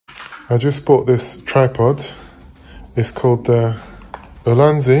I just bought this tripod. It's called the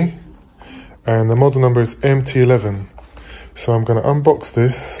Ulanzi and the model number is MT-11. So I'm going to unbox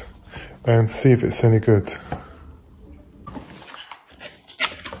this and see if it's any good.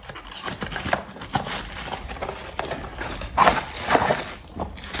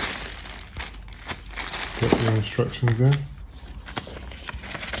 Get the instructions in.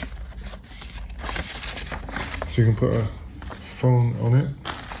 So you can put a phone on it.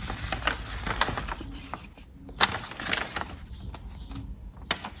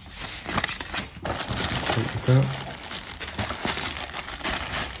 Let's take this out.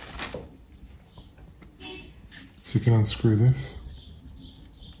 So you can unscrew this.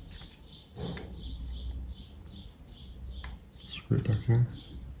 Screw it back in.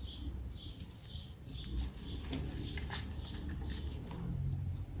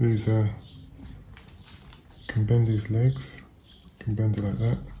 These can bend these legs, can bend it like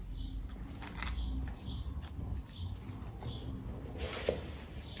that.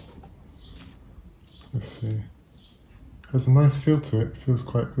 Let's see. Has a nice feel to it, feels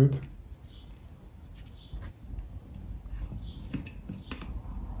quite good.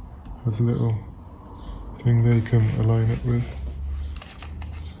 Has a little thing there you can align it with.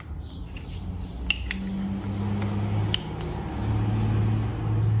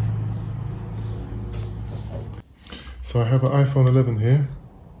 So I have an iPhone 11 here,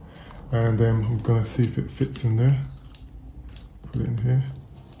 and I'm going to see if it fits in there. Put it in here.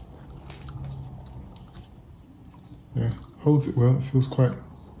 Yeah, holds it well, it feels quite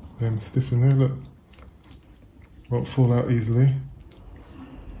stiff in there, look. Won't fall out easily.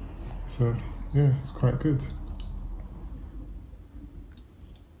 So yeah, it's quite good.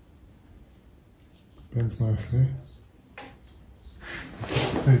 Bends nicely.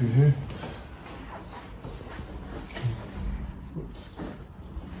 Maybe here. Oops.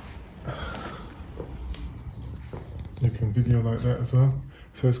 You can video like that as well.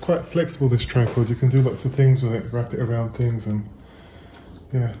 So it's quite flexible, this tripod. You can do lots of things with it, wrap it around things, and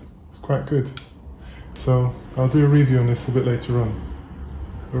yeah, it's quite good. So I'll do a review on this a bit later on.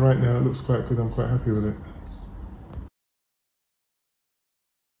 But right now it looks quite good, I'm quite happy with it.